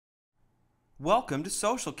Welcome to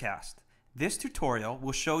SocialCast. This tutorial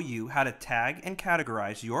will show you how to tag and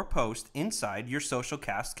categorize your post inside your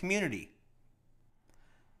SocialCast community.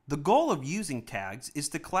 The goal of using tags is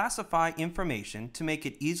to classify information to make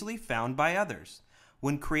it easily found by others.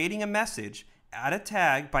 When creating a message, add a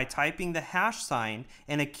tag by typing the hash sign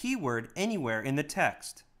and a keyword anywhere in the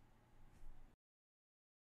text.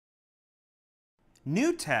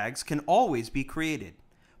 New tags can always be created,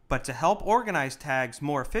 but to help organize tags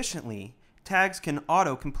more efficiently, tags can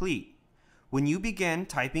auto-complete. When you begin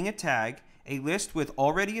typing a tag, a list with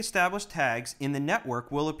already established tags in the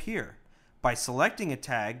network will appear. By selecting a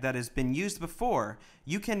tag that has been used before,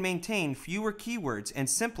 you can maintain fewer keywords and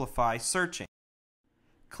simplify searching.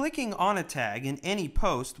 Clicking on a tag in any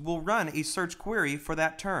post will run a search query for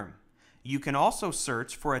that term. You can also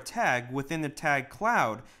search for a tag within the tag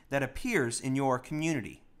cloud that appears in your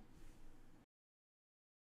community.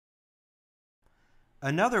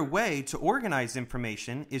 Another way to organize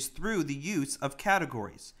information is through the use of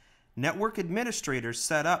categories. Network administrators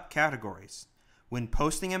set up categories. When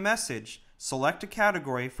posting a message, select a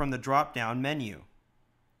category from the drop-down menu.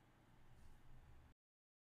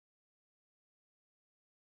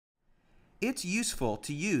 It's useful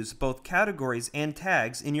to use both categories and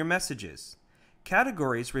tags in your messages.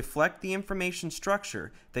 Categories reflect the information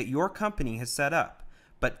structure that your company has set up,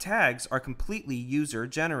 but tags are completely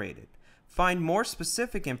user-generated. Find more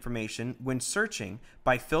specific information when searching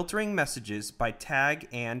by filtering messages by tag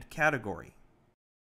and category.